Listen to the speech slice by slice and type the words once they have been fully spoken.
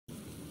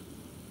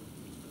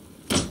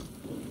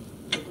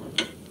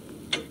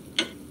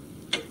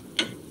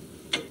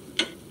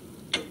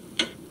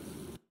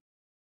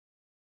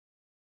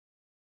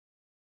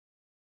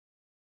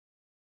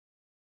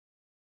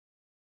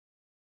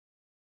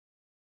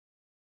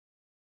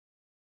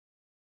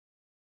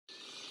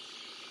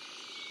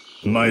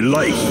My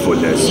life for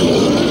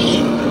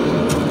Nezul.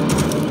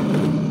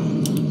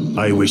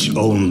 I wish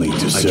only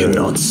to serve. I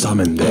cannot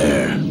summon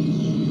there.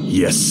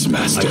 Yes,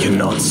 Master. I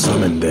cannot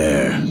summon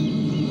there.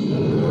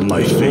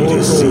 My fate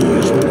is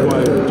sealed.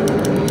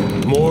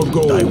 More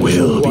gold. Thy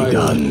will be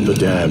done. The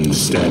damned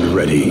stand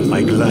ready.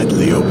 I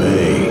gladly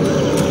obey.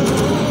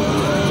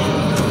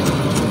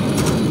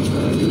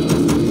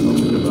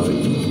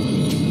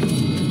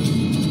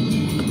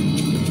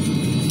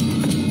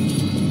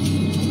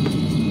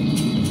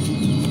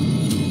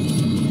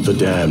 The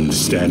damned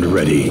stand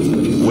ready.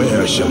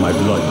 Where shall my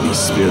blood be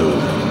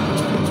spilled?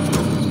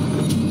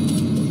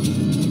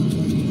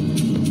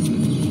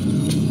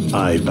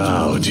 I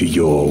bow to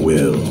your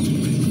will.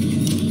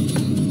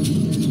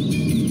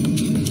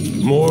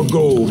 More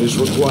gold is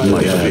required.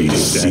 My fate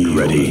is stand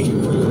ready.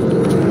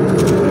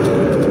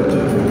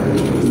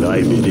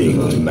 Thy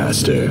bidding,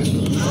 Master.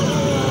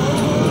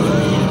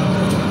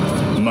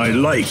 My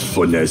life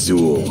for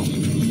Nezul.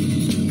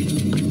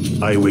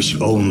 I wish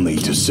only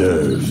to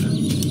serve.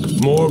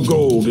 More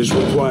gold is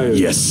required.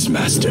 Yes,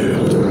 Master.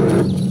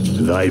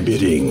 Thy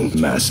bidding,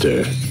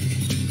 Master.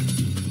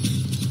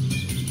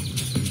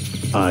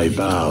 I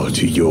bow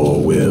to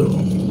your will.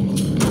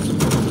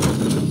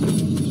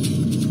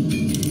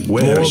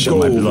 Where shall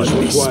my blood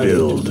be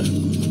spilled?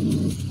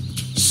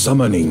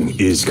 Summoning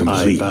is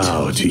complete. I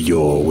bow to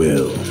your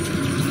will.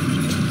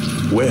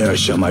 Where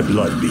shall my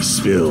blood be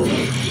spilled?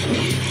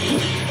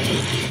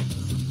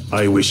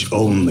 I wish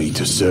only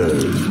to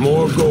serve.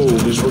 More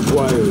gold is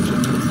required.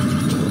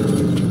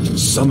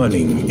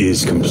 Summoning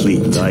is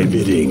complete. Thy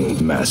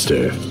bidding,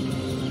 Master.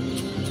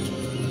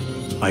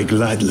 I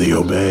gladly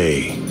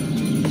obey.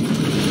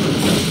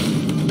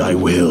 Thy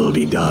will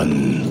be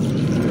done.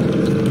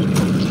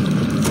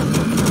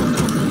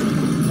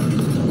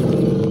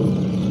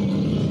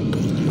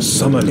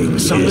 Summoning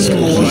is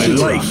my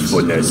life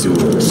for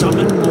Nezul.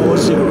 Summon more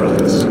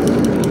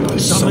ziggurats.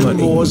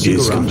 Summoning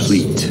is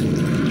complete.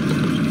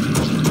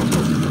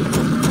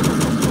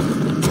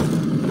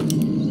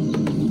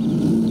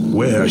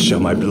 Where shall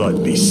my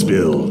blood be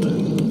spilled?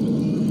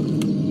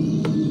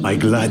 I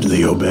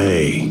gladly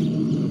obey.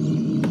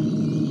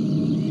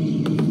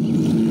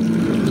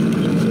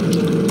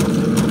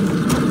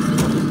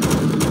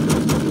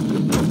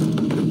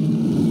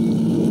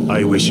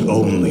 I wish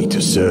only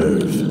to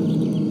serve.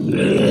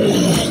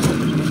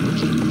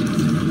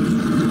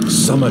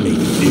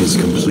 Summoning is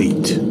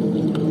complete.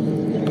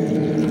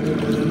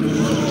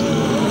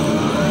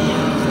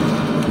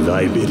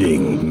 Thy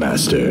bidding,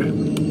 Master.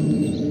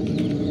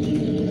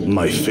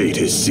 My fate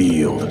is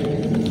sealed.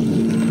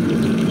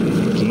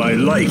 My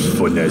life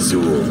for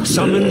Nezul.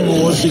 Summon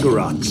more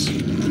ziggurats.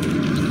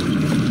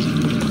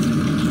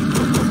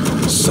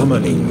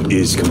 Summoning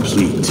is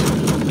complete.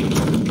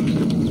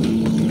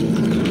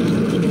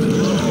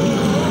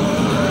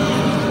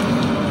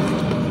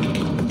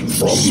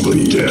 From the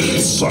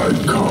depths I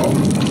come.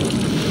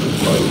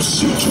 I'll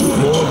see to it.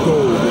 More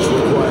gold is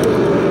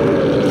required.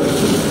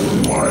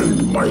 My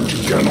might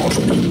cannot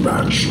be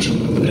matched.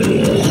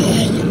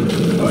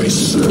 I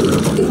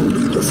serve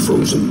only the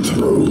frozen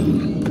throne.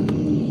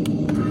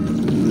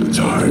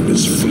 Time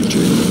is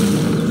fleeting.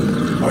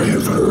 I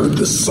have heard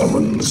the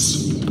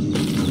summons.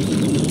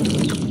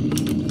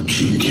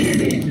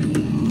 Kiki.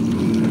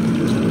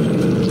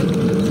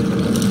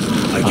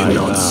 I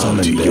cannot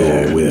summon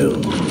your will.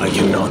 I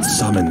cannot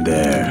summon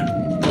there.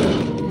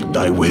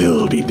 Thy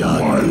will be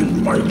done.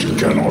 My might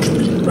cannot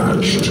be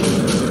matched.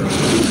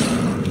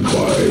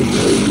 By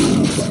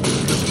you.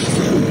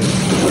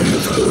 I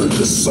have heard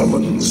the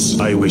summons.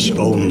 I wish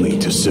only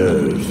to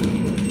serve.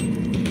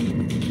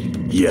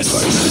 Yes,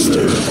 I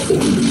serve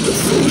only the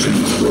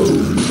frozen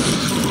throne.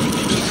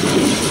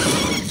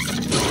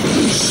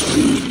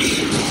 Speak.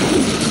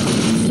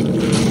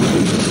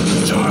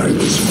 Time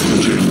is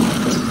fleeting.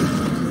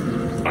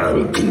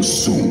 I'll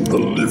consume the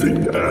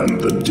living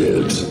and the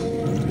dead.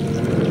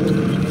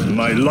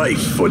 My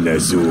life for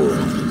Nezul.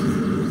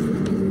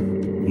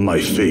 My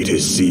fate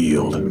is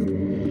sealed.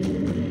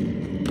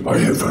 I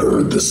have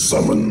heard the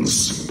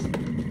summons.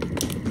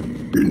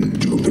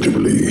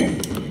 Indubitably.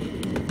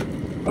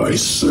 I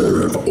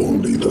serve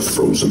only the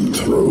frozen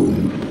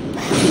throne.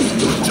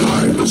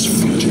 Time is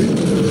fleeting.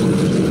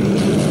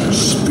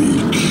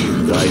 Speak.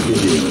 Thy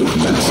bidding,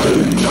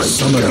 Master.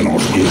 Summoning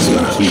is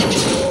complete.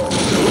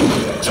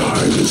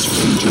 Time is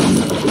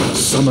fleeting.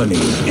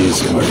 Summoning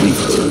is I complete.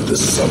 have heard the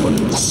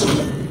summons.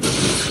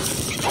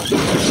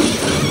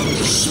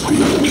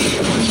 Speak.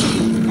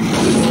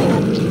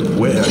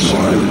 Where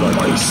shall my blood be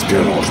Cannot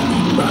spilled?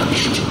 be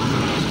matched.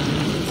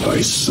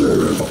 I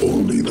serve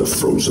only the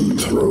frozen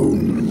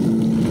throne.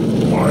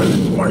 My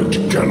might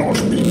cannot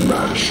be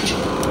matched.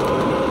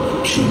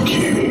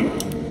 Kiki.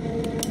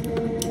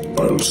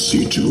 I'll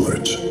see to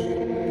it.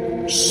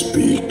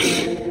 Speak.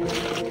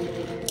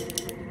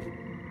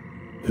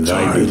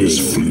 Thy Time is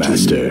bidding, fleeting.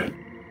 Master.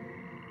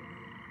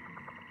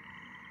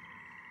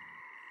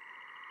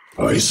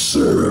 I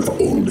serve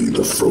only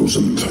the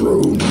frozen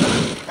throne.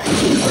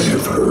 I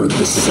have heard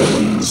the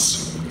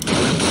summons.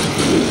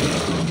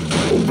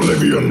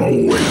 Oblivion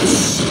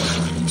awaits.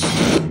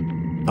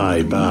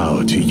 I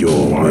bow to your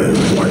will.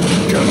 My might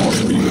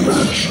cannot be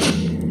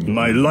matched.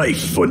 My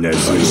life for I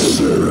Nezul.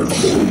 serve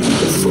only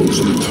the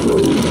frozen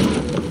throne.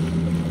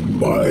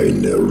 By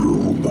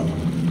Nerub.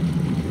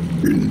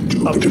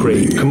 Indubitably.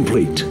 Upgrade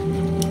complete.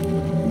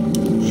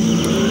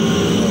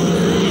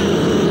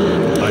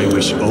 I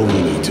wish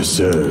only to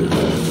serve.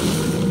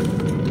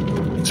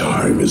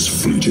 Time is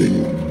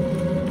fleeting.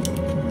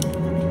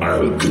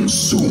 I'll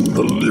consume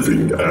the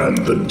living and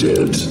the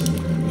dead.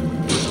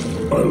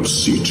 I'll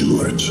see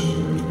to it.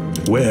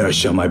 Where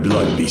shall my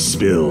blood be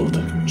spilled?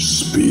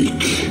 Speak.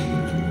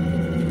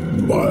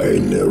 By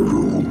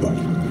Nerub.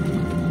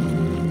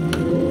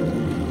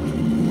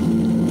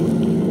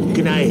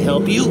 Can I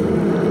help you?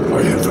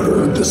 I have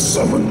heard the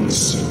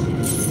summons.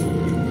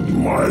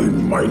 My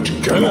might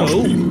cannot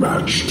Hello? be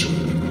matched.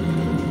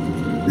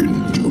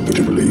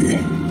 Indubitably.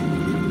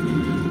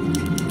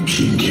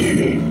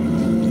 Kinky.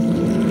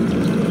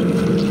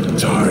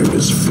 Time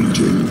is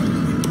fleeting.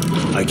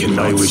 I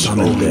cannot wish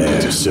only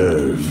to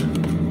serve.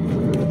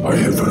 I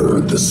have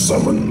heard the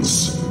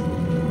summons.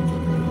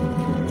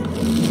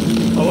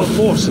 Our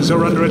forces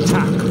are under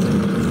attack.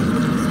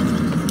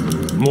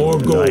 More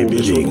Thy gold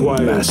is bidding,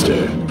 required.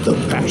 Master. The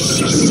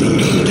past is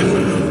sealed.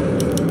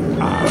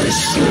 I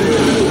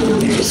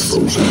serve the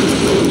frozen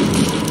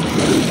throne.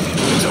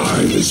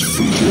 Time is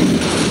fleeting.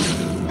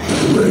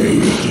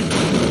 Raid.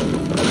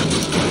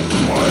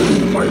 My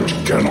might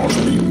cannot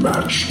be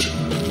matched.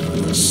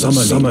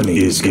 Summoning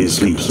is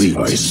complete.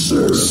 I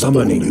serve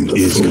Summoning only the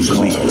is frozen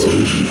complete.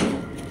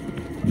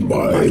 throne.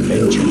 By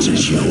Vengeance Nerub.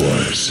 is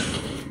yours.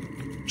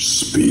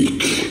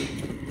 Speak.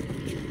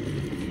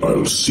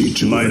 I'll see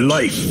to My it.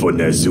 life for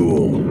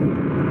Nezul.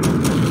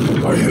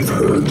 I have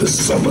heard the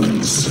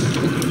summons.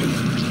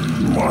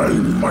 My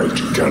might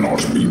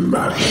cannot be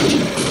matched.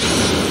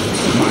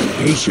 My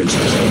patience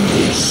has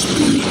ended.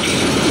 Speak.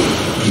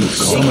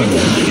 Summoning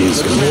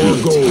is More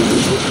complete. gold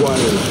is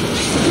required.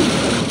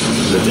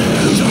 The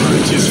damned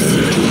heart is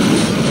filled.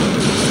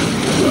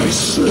 I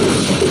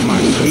serve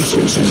My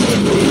patience has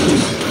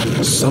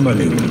ended.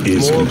 Summoning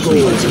is More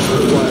complete. gold is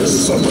required.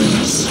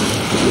 summons.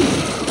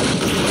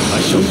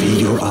 I shall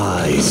be your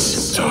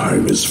eyes.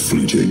 Time is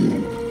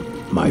fleeting.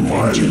 My My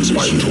vengeance is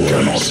might yours.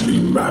 cannot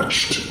be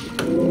matched.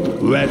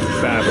 Let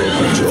battle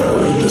I begin.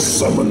 heard the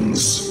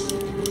summons.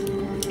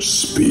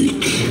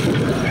 Speak.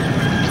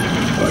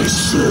 I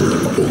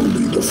serve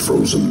only the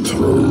frozen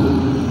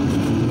throne.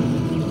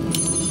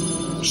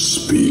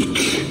 Speak.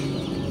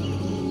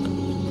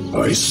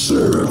 I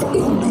serve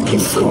only the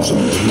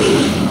frozen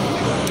throne.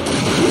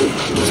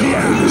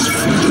 Time is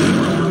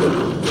fleeting.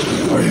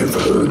 I have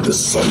heard the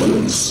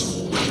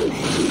summons.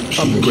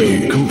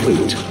 Upgrade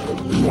complete.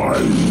 My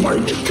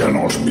might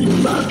cannot be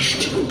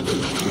matched.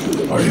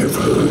 I have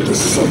heard the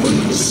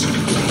summons.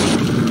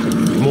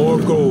 More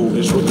gold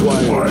is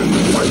required. My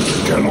might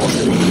cannot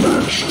be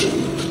matched.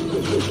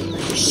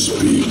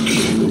 Speak.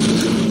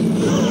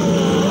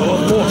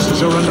 Our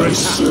forces are under I attack.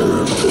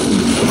 serve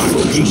only the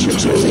frozen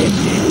Patience has throne.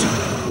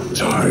 ended.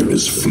 Time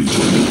is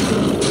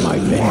fleeting. My My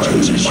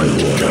vengeance is might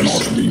yours.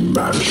 cannot be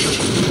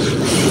matched.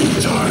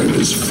 Time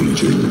is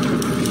fleeting.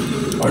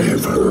 I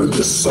have heard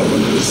the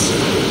summons.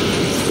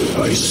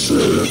 I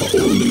serve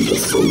only the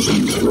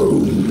frozen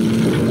throne.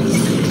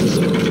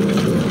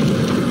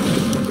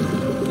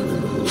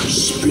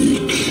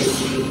 Speak.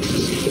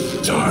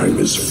 Time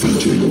is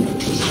fleeting.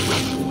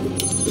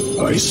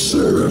 I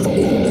serve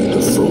only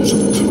the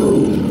frozen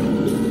throne.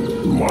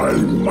 My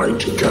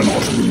might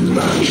cannot be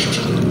matched.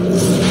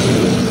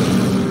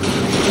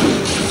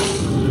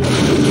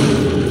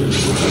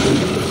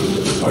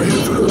 I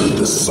have heard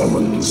the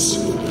summons.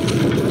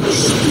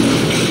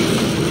 Speak.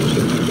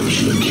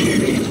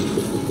 Kinky.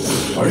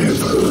 I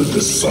have heard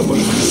the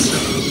summons.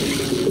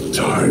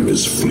 Time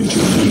is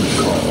fleeting.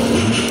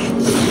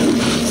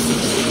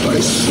 I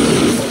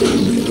serve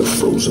only the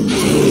frozen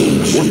throne.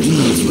 What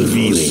needs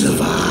revealing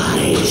of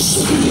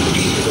eyes?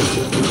 Speak.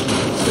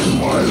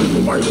 My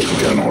might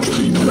cannot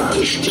be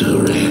matched.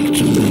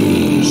 Direct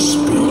me.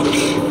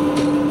 Speak.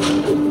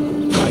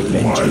 My My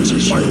vengeance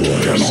is might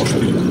yours.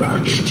 cannot be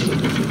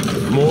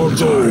matched. More gold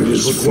Time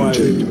is is required.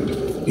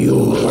 fleeting. I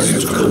Yours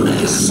have to heard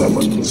the command.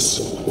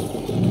 summons.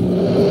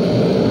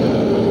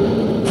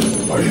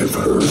 I have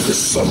heard the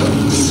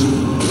summons.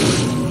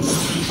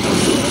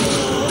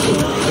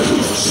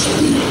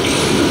 Speak.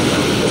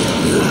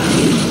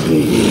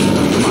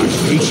 My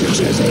patience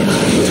has ended.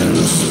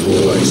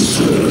 I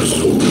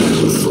serve only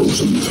the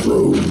frozen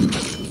throne.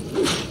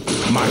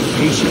 My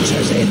patience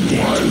has ended.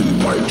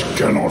 My might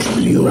cannot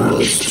be Yours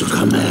matched. to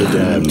command. The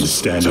damned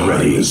stand Time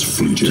ready. is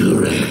fleeting.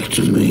 Direct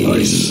me.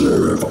 I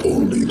serve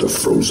only the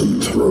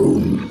frozen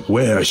throne.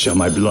 Where shall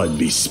my blood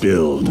be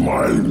spilled?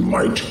 My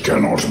might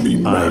cannot be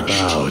I matched.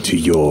 bow to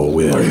your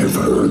will. I have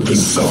heard the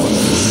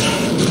summons.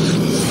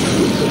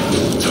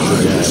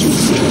 Time is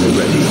Stand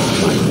ready.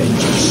 My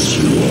vengeance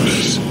is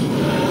yours.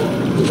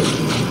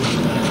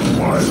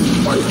 My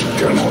might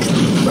cannot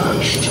be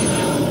matched.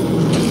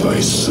 I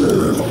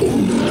serve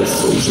only the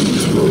frozen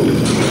throne.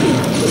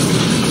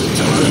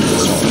 Time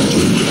is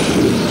fleeting.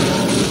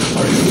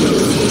 I hear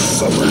the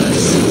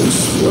summons.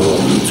 I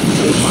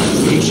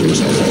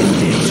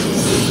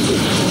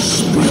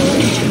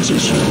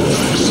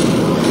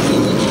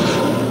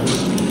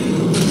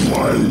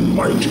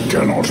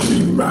cannot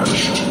be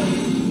matched.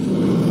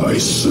 I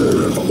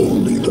serve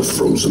only the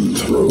frozen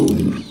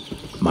throne.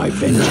 My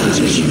vengeance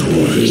is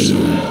yours.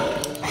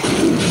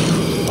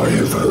 I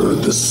have heard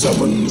the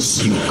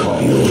summons. You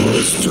call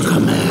yours to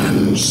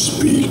command.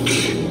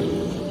 Speak.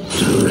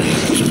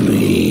 Direct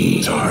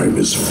me. Time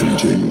is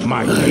fleeting.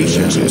 My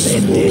patience has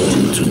ended.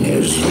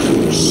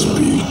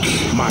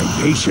 Speak. My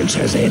patience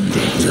has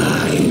ended.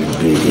 I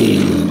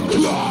begin.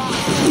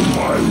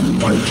 My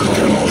might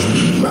cannot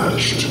be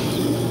matched.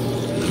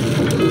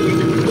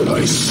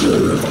 I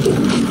serve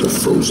only the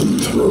frozen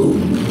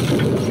throne.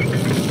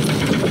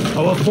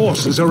 Our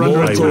forces are under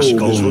More attack.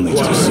 gold is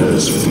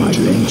required. My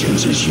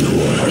vengeance is I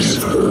yours.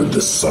 have heard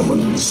the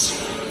summons.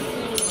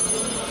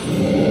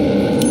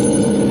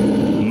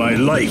 My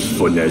life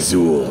for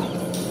Nazul.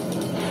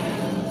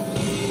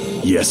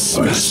 Yes,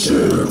 I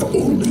Master. serve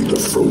only the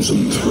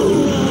frozen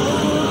throne.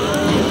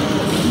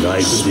 I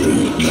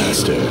speak,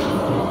 Master.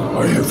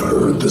 I have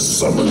heard the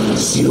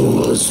summons.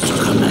 Yours to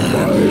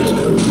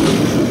command.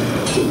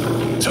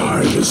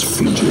 Time is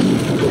fleeting.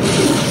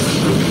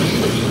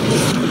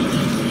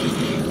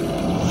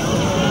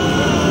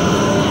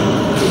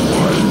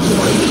 My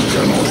might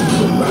cannot be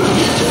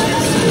matched.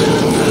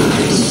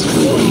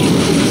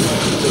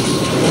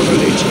 For the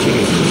Lich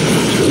King.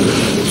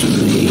 To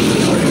me. I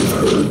have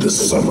heard the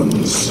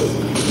summons.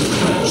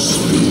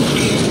 Speak.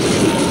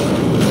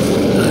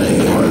 My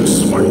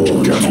might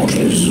cannot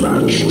be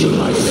matched.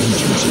 My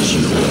vengeance is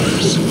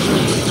yours.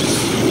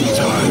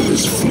 Time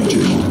is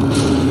fleeting.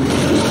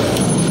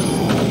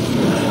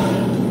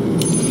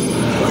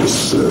 I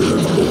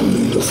serve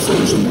only the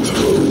frozen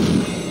throne.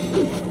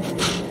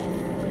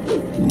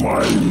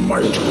 My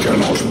might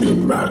cannot be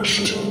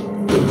matched.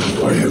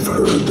 I have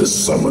heard the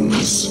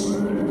summons.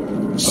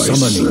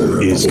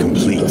 Summoning is The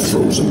complete.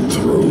 frozen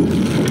throne.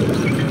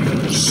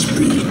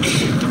 Speak.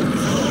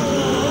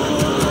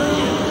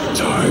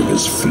 Time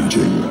is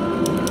fleeting.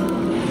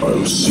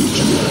 I'll see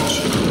to it.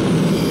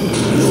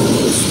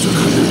 Yours to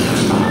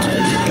command.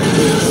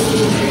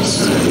 I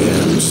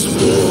am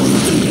sworn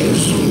to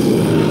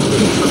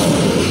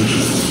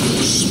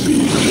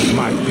Speak.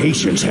 My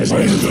patience has I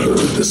have ended.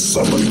 heard the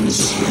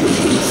summons.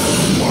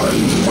 My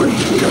might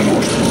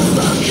cannot be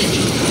matched.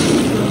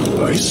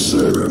 I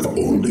serve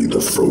only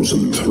the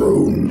frozen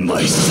throne.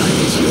 My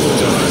sight.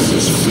 Time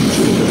is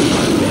fleeting.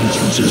 My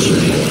vengeance is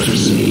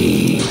yours.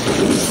 Me.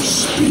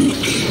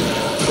 Speak.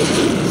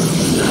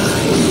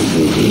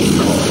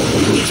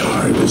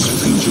 Time is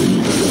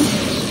fleeting.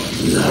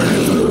 I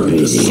have heard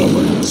the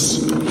summons.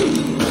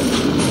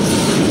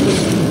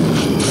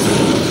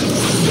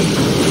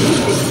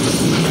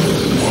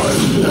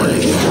 My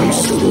might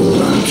cannot be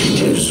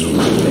matched.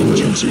 My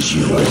vengeance is I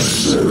yours.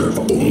 serve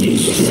only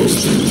the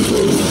frozen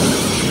throne.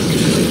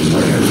 I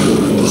have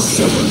heard the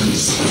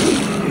summons.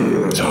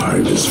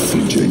 Time is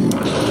fleeting.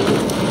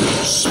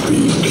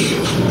 Speak.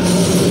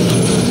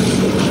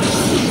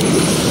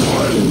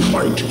 My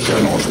might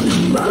cannot be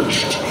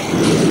matched.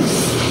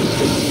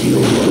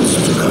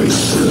 I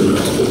serve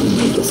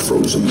only the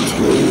frozen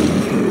throne.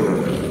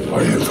 I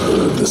have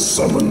heard the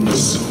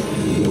summons.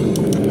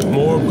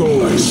 More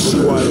gold I is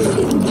serve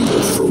required. only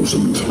the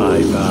frozen throne. I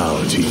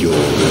bow to your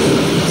will.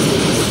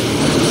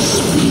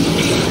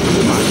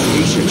 My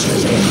patience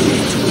has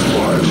ended.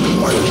 My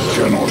might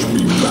cannot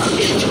be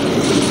matched.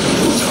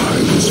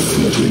 Time is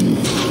fleeting. My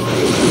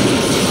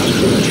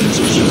vengeance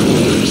is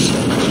yours.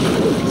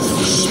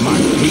 My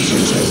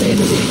patience has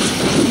ended.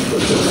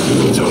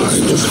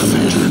 Time is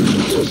fleeting.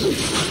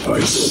 I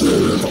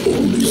serve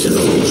only the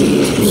frozen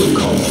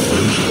throne.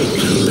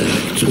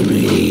 Direct to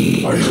me.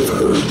 I have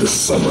heard the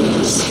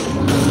summons.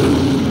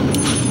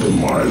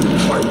 My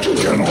might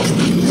cannot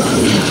be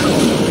matched.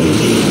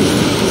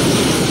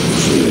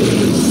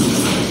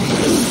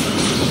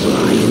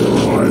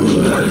 My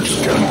might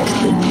cannot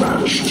be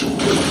matched.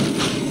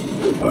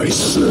 I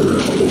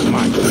serve only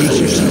My the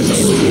patience frozen has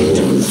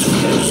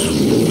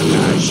ended.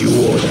 As you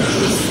order.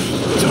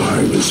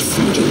 Time is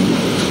fleeting.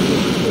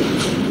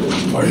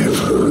 I have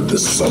heard the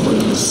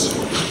summons.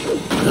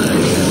 I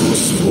am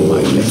sworn.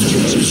 My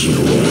vengeance is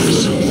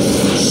yours.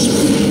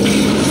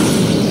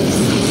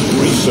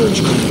 Research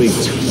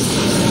complete.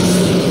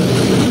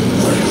 I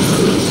have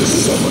heard the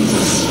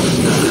summons.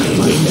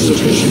 My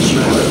vengeance is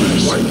My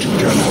yours. might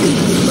cannot be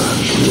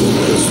matched.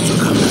 Yours to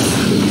command.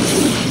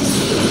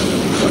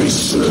 I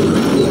serve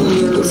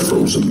only the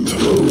frozen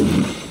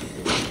throne.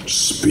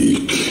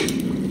 Speak.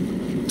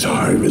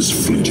 Time is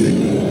fleeting.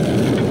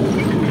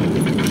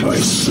 I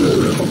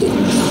serve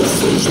only the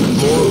frozen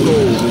More throne.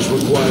 gold is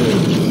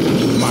required.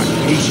 My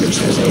patience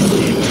has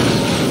ended.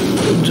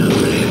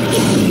 Direct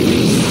me.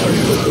 I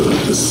have heard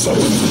the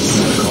summons.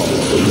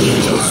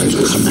 Time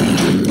is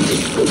fleeting.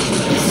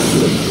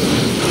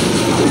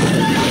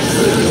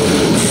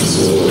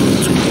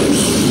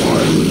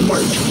 My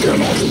might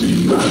cannot be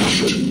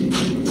matched.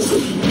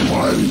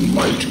 My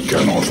might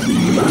cannot be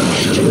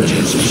matched.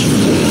 Vengeance is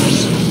yours.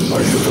 I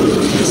have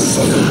heard the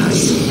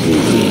summons.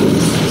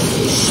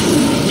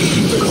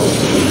 Speak.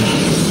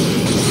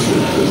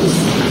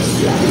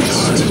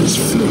 Time is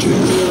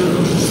fleeting.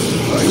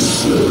 I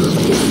serve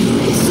only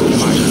the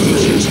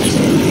frozen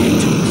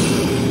throne.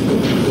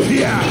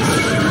 Yeah!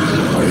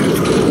 I have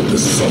heard the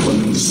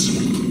summons.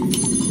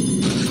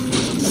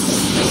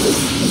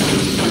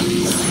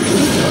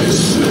 I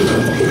serve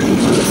only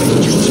the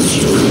frozen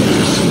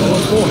throne. Our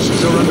forces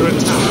are under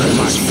attack.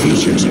 My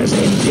patience has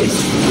ended.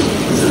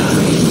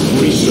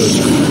 Research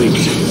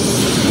complete.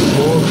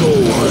 More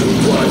gold. My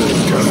right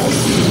cannot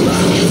be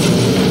matched.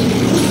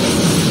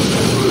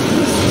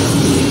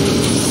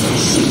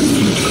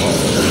 Speak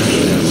call. I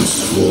am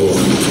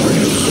sworn. I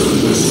have heard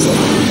the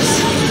summons.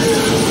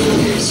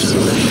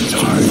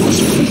 Time is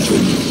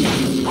fleeting.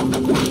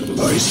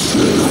 I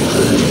serve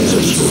only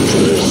the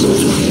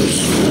frozen.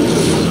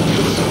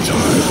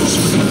 Time is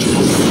fleeting.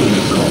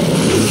 Call.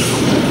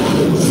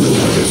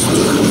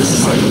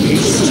 My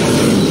patience has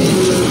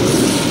ended.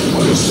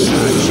 I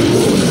serve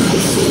only the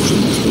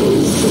frozen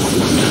throne.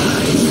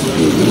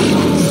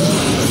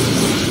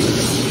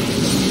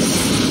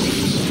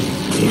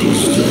 It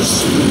is this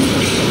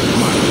week.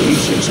 My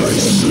patience has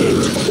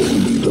ended.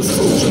 Only the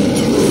frozen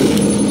throne.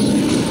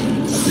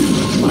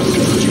 My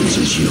vengeance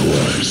is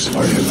yours.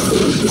 I have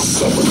heard the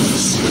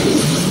summons.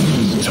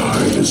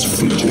 Time is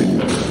fleeting.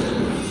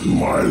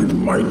 My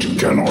might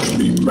cannot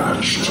be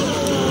matched.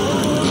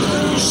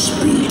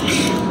 Speak.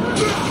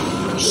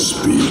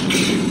 Speak.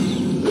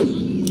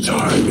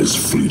 Time is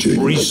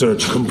fleeting.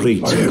 Research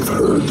complete. I have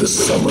heard the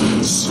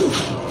summons.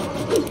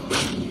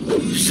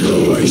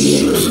 So I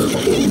serve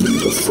only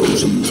the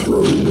frozen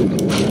throne.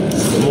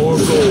 More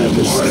gold.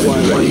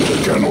 My might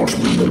cannot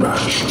be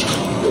matched.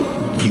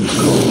 You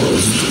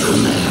caused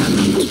command.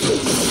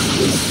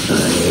 I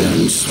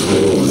am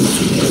sworn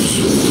to your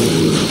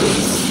soul.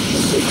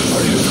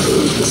 I have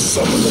heard the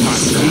summons. My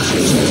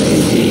patience has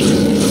ended.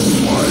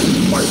 My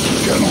might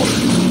cannot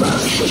be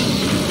matched.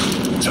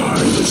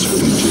 Time is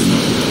fleeting.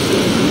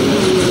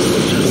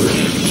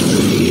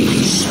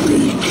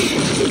 Speak.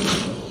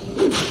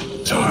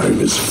 Time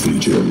is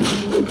fleeting.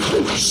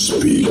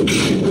 Speak.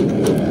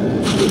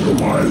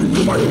 My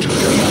might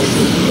cannot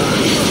be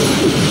matched.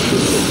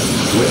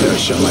 Where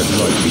shall my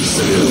blood be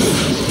spilled?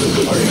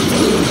 I have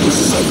heard the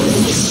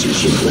summons.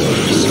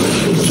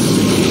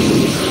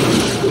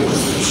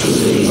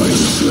 I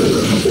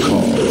serve the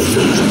call of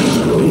the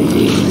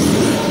throne.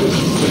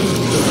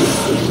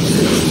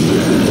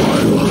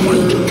 My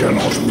might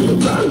cannot be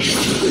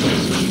matched.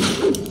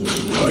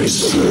 I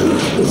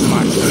serve with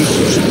my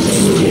patience.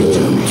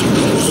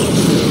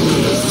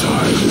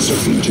 Time is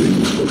fleeting.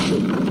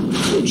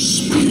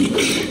 Speak.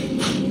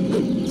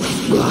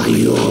 By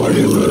your I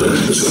have heard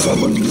the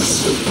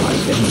summons. my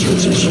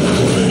vengeance is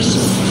yours.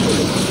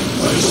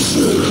 I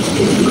serve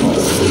the call of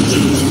the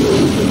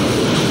throne.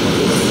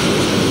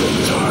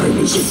 Time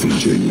is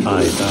fleeting.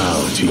 I bow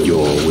to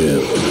your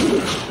will.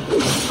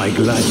 I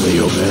gladly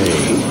obey.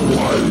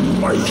 My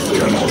might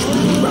cannot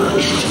be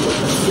matched.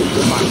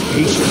 My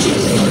patience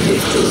has I ended.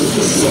 have heard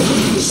the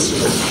summons.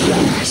 At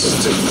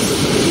last.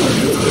 I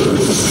have heard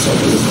the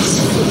summons.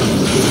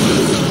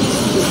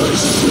 I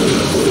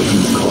serve what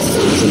you call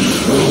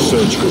the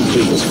Research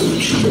complete.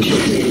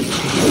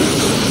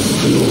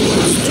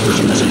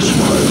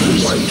 My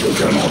might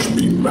cannot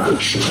be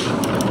matched.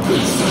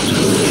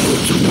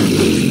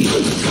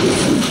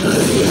 I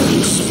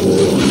am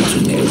sworn to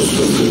your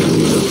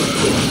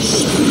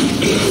soul.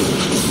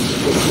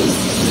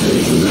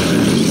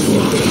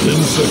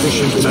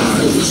 Insufficient time.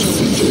 Time is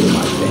fleeting.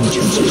 My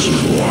vengeance is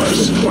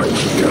yours. My might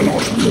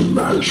cannot be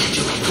matched.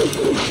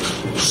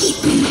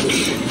 Speak.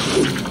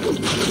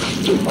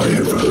 I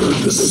have heard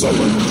the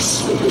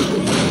summons.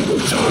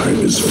 Time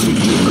is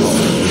fleeting.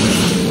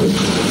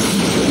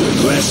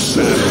 Less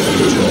battle.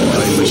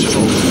 I wish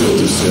only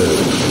to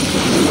serve.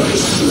 I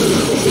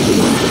serve only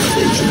the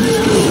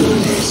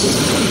frozen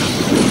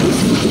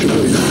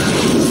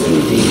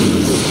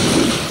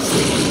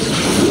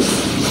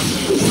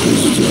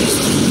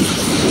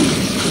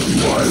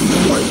My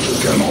might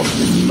cannot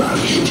be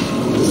matched.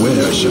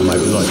 Where shall my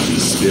blood be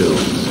spilled?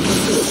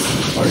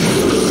 I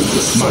have heard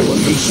the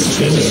summons.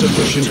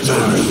 Insufficient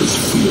time. Time is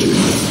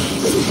fleeting.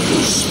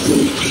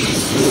 Speak.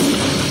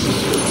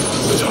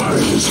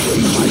 Time is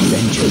fleeting. My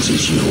vengeance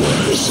is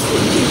yours.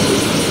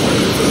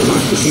 My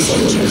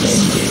patience has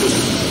ended.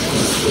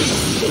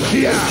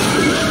 Yeah!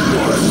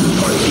 My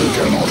might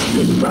cannot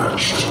be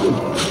matched.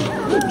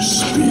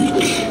 Speak.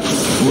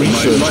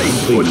 Research My life,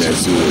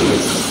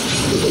 complete.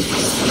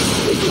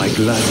 I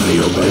gladly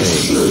obey.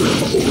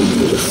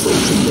 Only the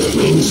frozen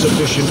throne.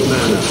 Insufficient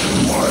mana.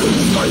 My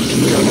might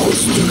cannot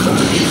be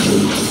matched.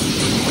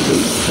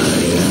 I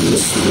am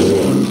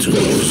sworn to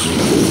your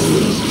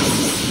soul.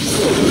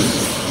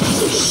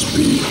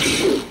 Speak.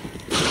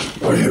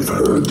 I have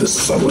heard the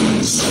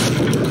summons.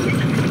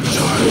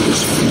 Time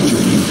is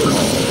fleeting.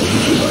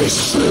 I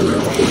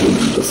serve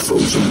only the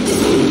frozen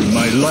throne.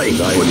 My life,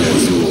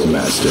 Azul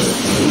Master.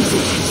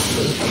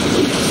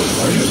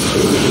 I have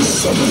heard the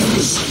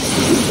summons.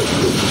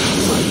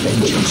 My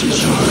vengeance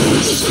is Time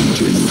yours. is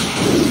fleeting.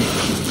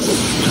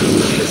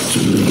 To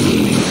me.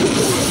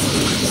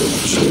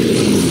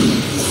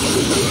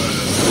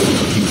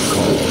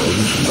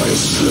 I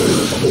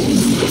serve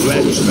only the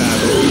Let's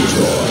battle.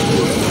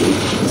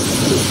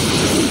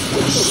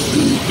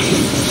 Speak.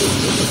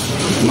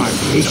 My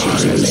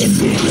patience has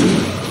ended.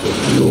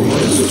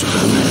 Yours to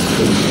command.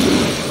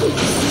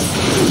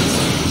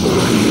 My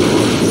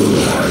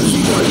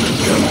might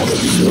cannot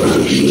be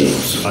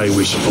matched. I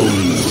wish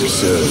only to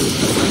serve.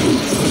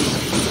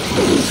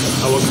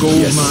 Our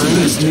gold mine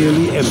is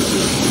nearly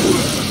empty.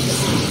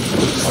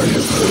 I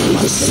have heard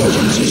the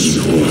summons as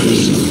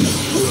yours.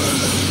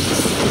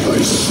 I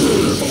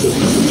serve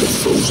only the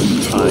frozen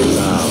I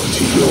bow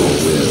to your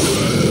will.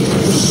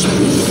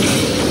 Speak.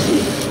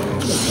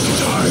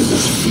 Time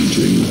is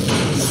fleeting.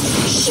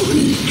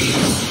 Speak.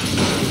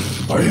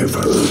 I have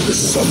heard the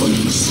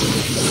summons.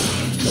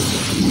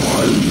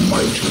 My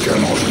might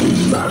cannot be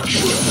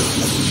matched.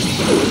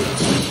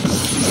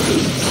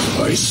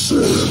 I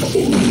serve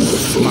only the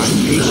frozen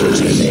Patience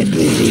has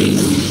ended.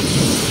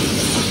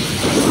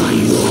 By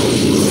your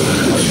word,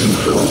 I have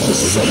heard the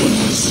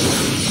summons.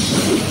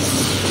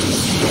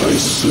 I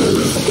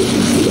serve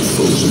only the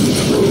frozen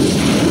throne.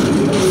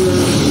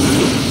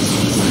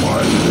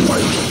 My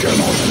might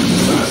cannot be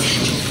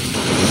matched.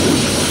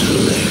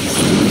 Direct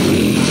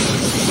me.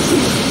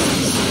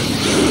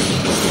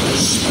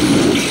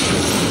 Speak.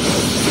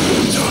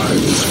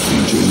 Time is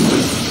fleeting.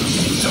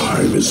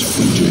 Time is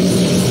fleeting.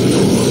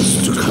 Yours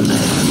to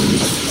command.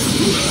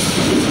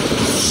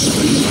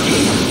 Speak.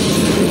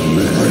 I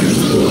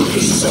have heard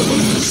the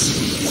summons.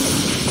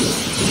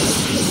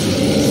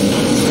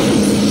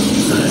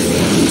 I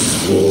am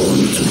sworn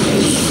to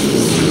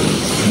you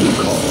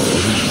call.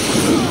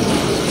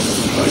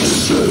 I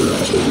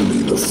serve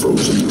only the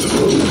frozen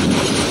throne.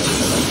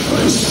 I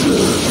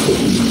serve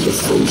only the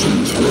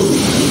frozen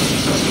throne.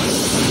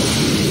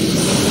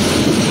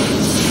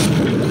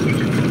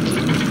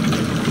 I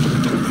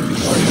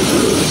have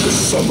heard the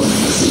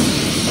summons.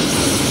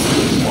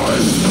 My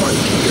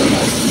might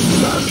cannot be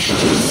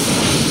matched.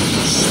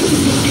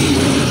 Speak.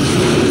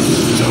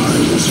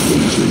 Time is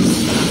fleeting.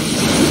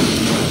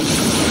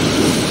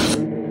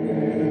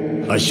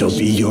 I shall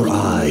be your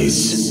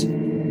eyes.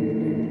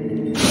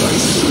 I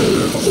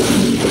serve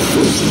only the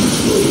frozen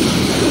throne.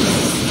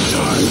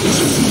 Time is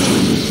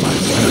fleeting. My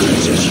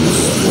eyes as you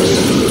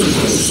swear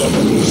the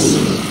summons.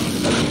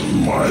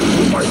 My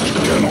might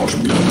cannot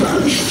be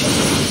matched.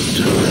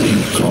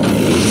 Direct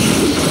me.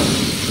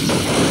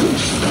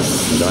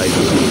 Thy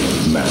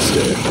will,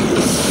 Master.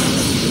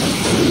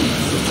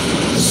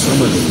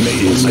 Summoning me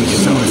is I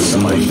cannot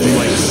summon the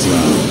light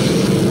cloud.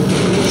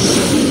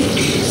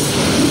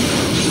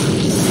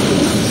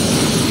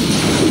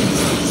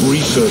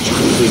 Research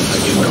complete. I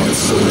cannot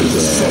summon the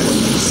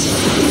summons.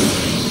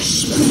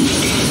 Speak.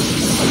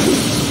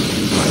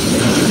 My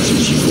vengeance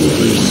is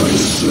yours. I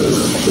serve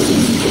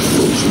only the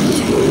frozen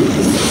throne.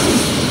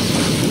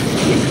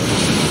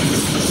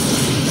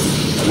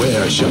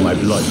 Where shall my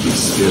blood be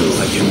spilled?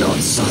 I cannot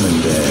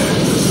summon there.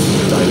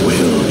 Thy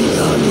will be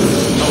done.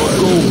 Our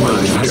gold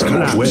mine has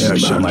collapsed. Where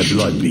shall my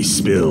blood be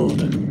spilled?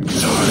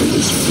 Time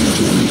is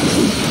fleeting.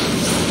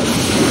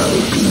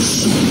 I'll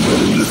consume the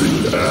living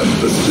and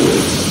the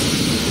dead.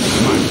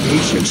 My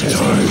patience has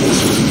Time ended. is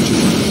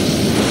fleeting.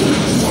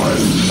 My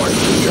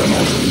might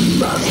cannot be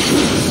matched.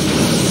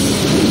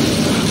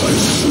 I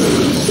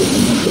serve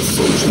only the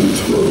frozen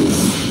throne.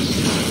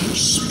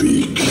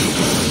 Speak.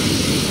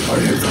 I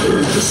have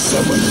heard the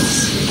summons.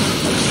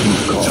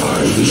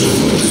 Time is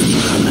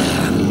fleeting.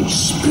 Command.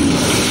 Speak.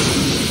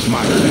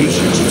 My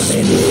patience has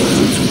ended.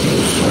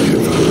 I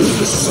have heard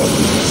the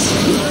summons.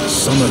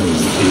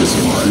 Summoning is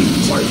My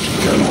might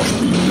cannot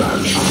be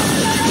matched.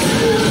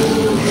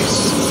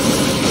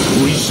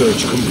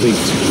 Research complete. I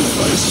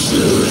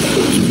serve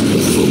only the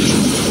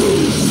frozen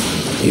throne.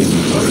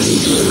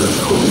 Embrace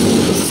only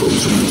the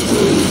frozen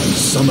throne.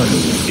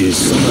 summoning is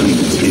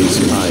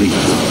my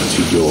power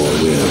to your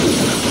will.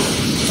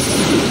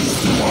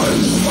 My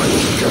might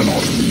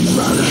cannot be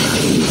matched.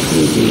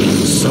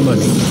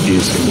 Summoning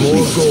is More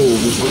complete.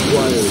 gold is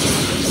required.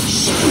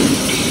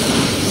 Speak.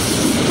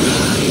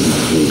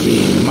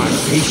 My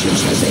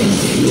patience has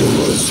ended.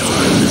 Your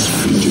time is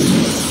fleeting.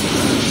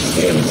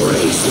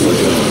 Embrace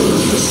whatever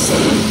the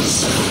summons.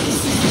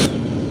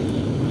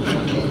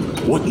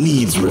 What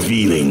needs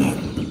revealing?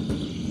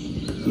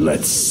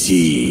 Let's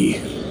see. I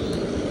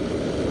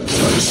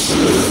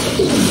serve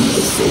only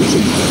the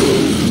frozen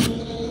throne.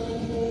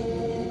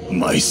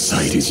 My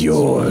sight is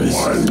yours.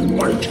 My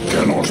might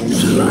cannot be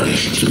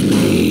matched to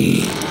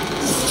me.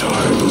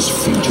 Time is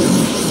fleeting.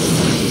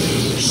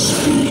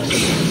 Speak.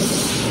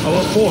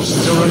 Our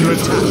forces are under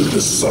attack.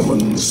 The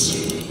summons.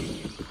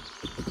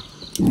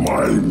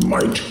 My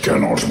might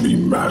cannot be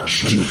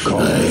matched.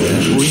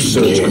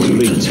 Research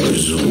complete.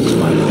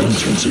 My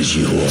vengeance is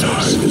yours.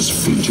 Time is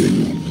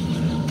fleeting.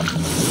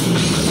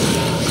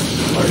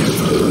 I have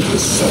heard the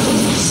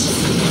summons.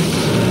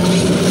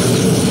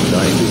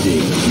 Thy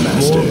bidding,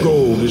 Master. More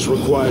gold is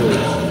required.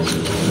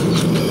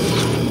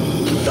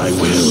 Thy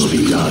will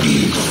be done.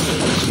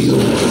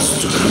 Yours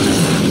to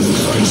command.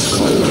 I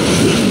call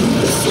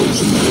the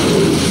frozen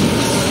throne.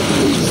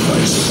 I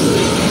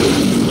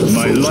serve the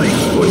My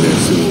life,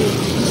 Onesu.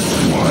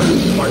 My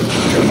might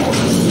cannot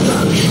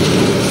match.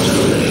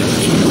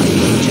 My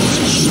agents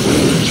are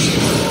swift.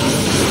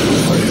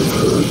 I have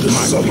heard the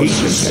my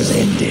patience has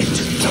ended.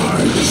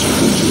 Time is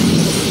fleeting.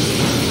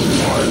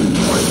 My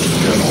might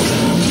cannot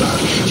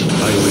match.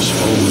 I wish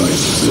only I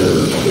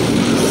serve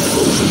only the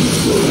frozen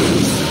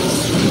throne.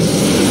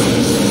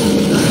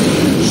 I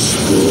am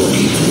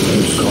spoken to the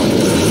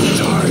god.